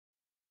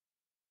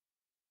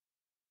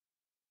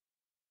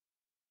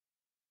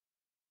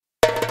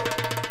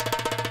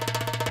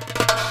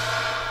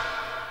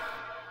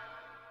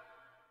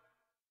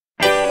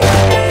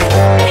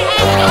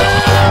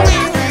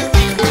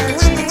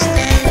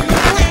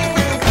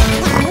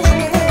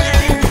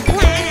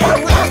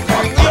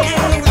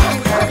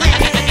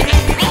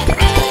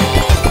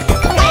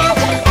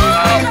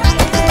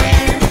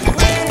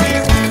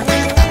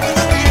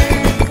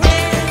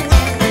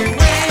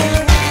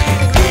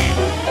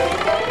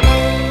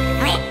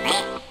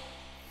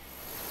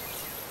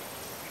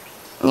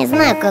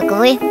знаю, как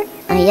вы,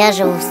 а я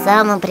живу в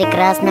самом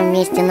прекрасном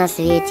месте на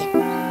свете.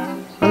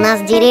 У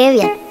нас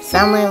деревья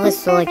самые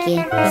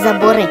высокие,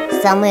 заборы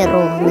самые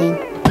ровные.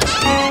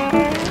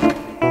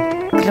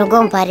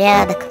 Кругом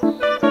порядок.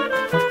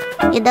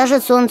 И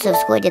даже солнце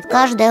всходит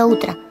каждое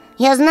утро.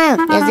 Я знаю,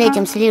 я за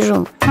этим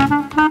слежу.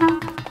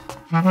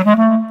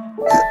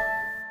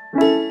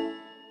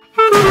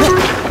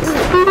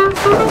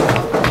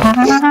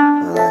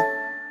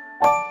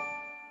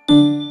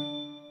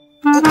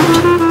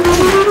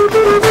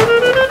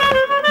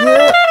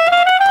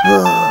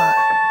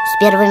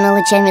 С первыми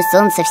лучами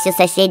солнца все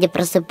соседи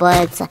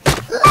просыпаются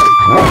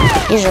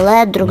и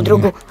желают друг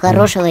другу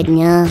хорошего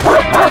дня.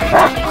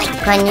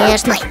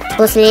 Конечно,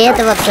 после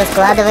этого все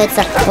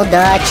складывается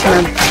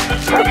удачно.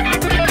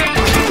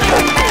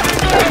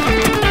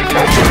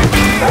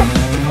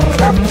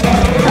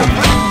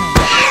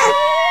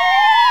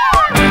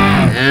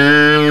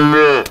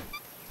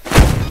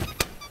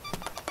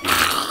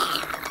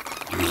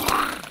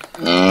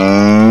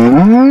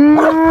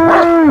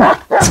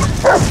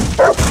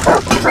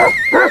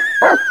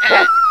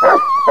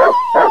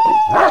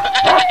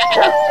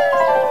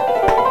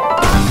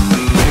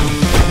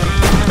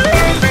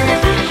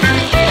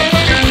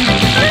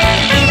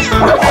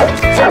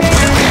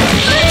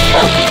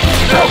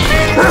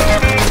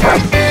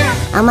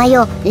 А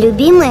мое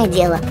любимое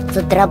дело с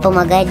утра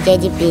помогать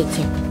дяде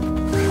Пете.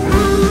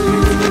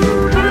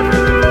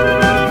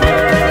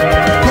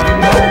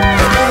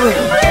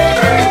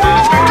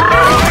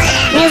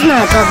 Не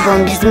знаю, как бы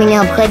он без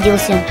меня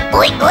обходился.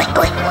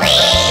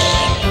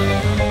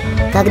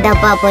 Когда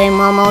папа и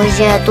мама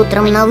уезжают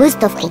утром на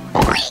выставку,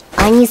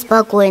 они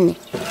спокойны.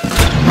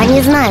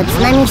 Они знают, с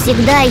нами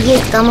всегда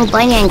есть кому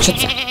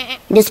понянчиться.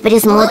 Без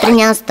присмотра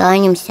не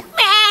останемся.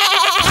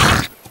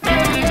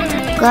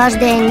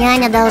 Каждая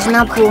няня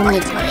должна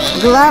помнить: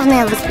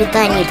 главное в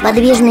воспитании –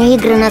 подвижные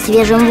игры на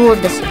свежем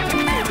воздухе.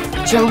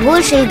 Чем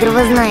больше игр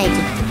вы знаете,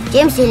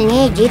 тем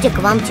сильнее дети к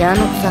вам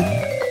тянутся.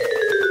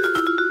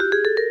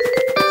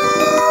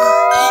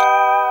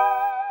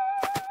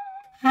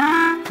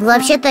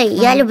 Вообще-то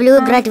я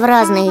люблю играть в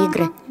разные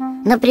игры.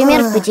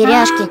 Например, в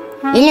потеряшки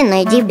или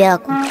найди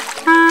бяку.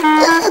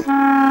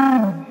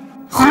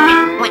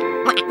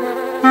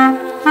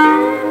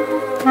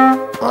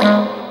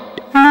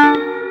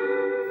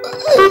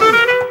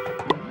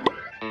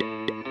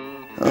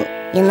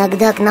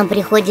 Иногда к нам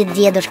приходит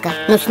дедушка,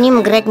 но с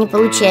ним играть не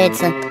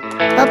получается.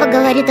 Папа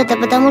говорит, это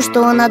потому,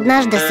 что он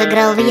однажды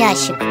сыграл в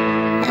ящик.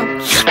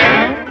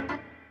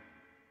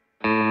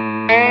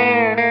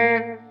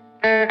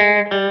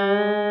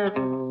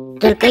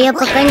 Только я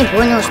пока не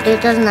понял, что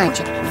это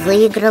значит.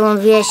 Выиграл он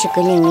в ящик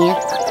или нет.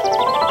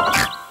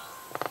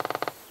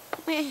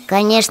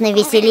 Конечно,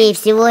 веселее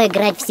всего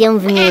играть всем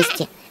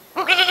вместе.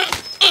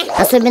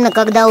 Особенно,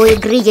 когда у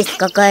игры есть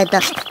какая-то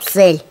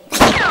цель.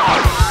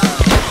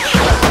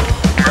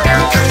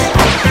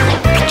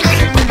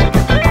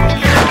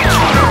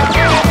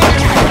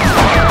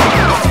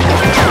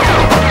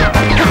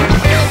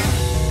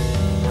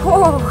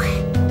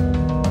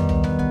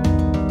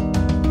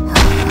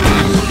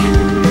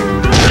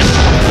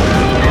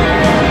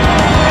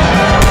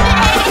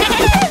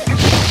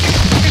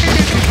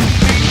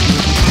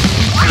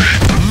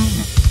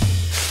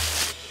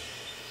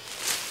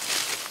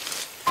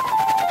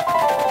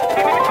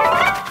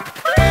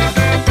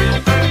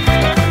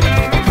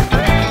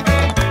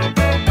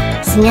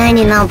 С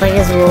няней нам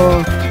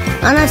повезло.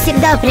 Она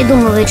всегда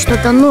придумывает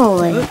что-то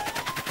новое.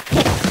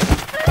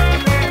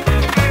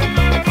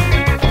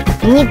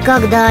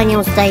 Никогда не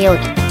устает.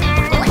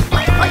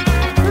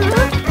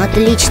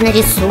 Отлично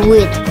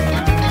рисует.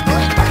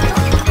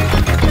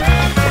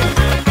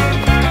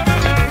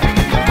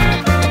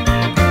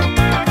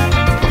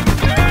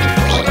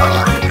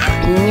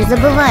 Не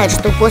забывает,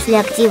 что после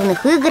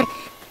активных игр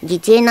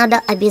детей надо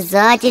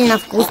обязательно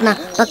вкусно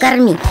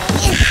покормить.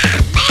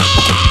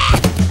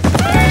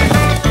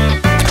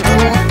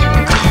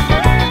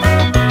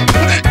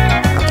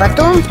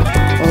 Потом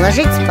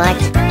уложить спать.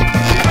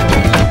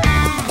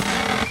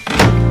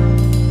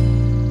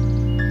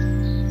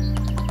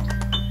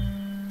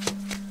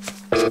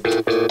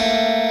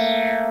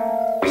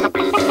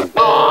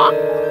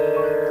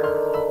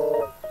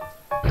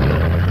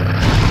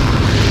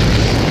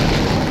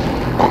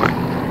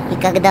 И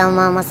когда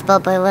мама с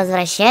папой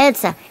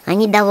возвращаются,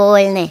 они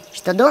довольны,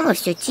 что дома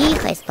все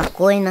тихо и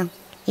спокойно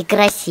и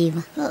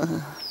красиво.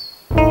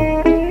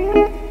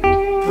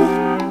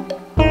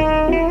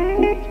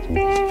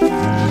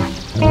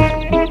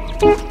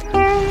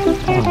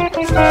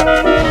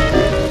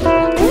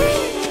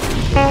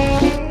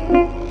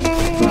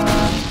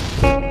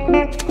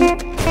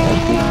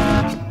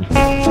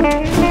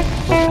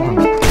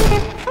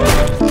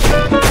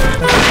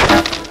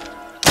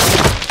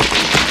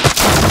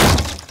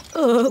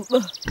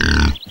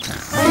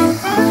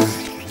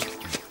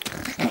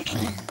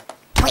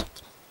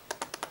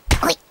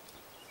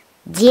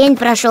 День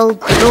прошел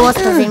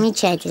просто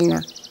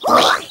замечательно.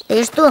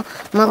 И что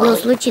могло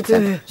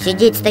случиться?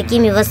 Сидеть с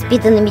такими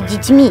воспитанными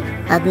детьми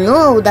 –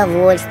 одно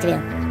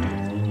удовольствие.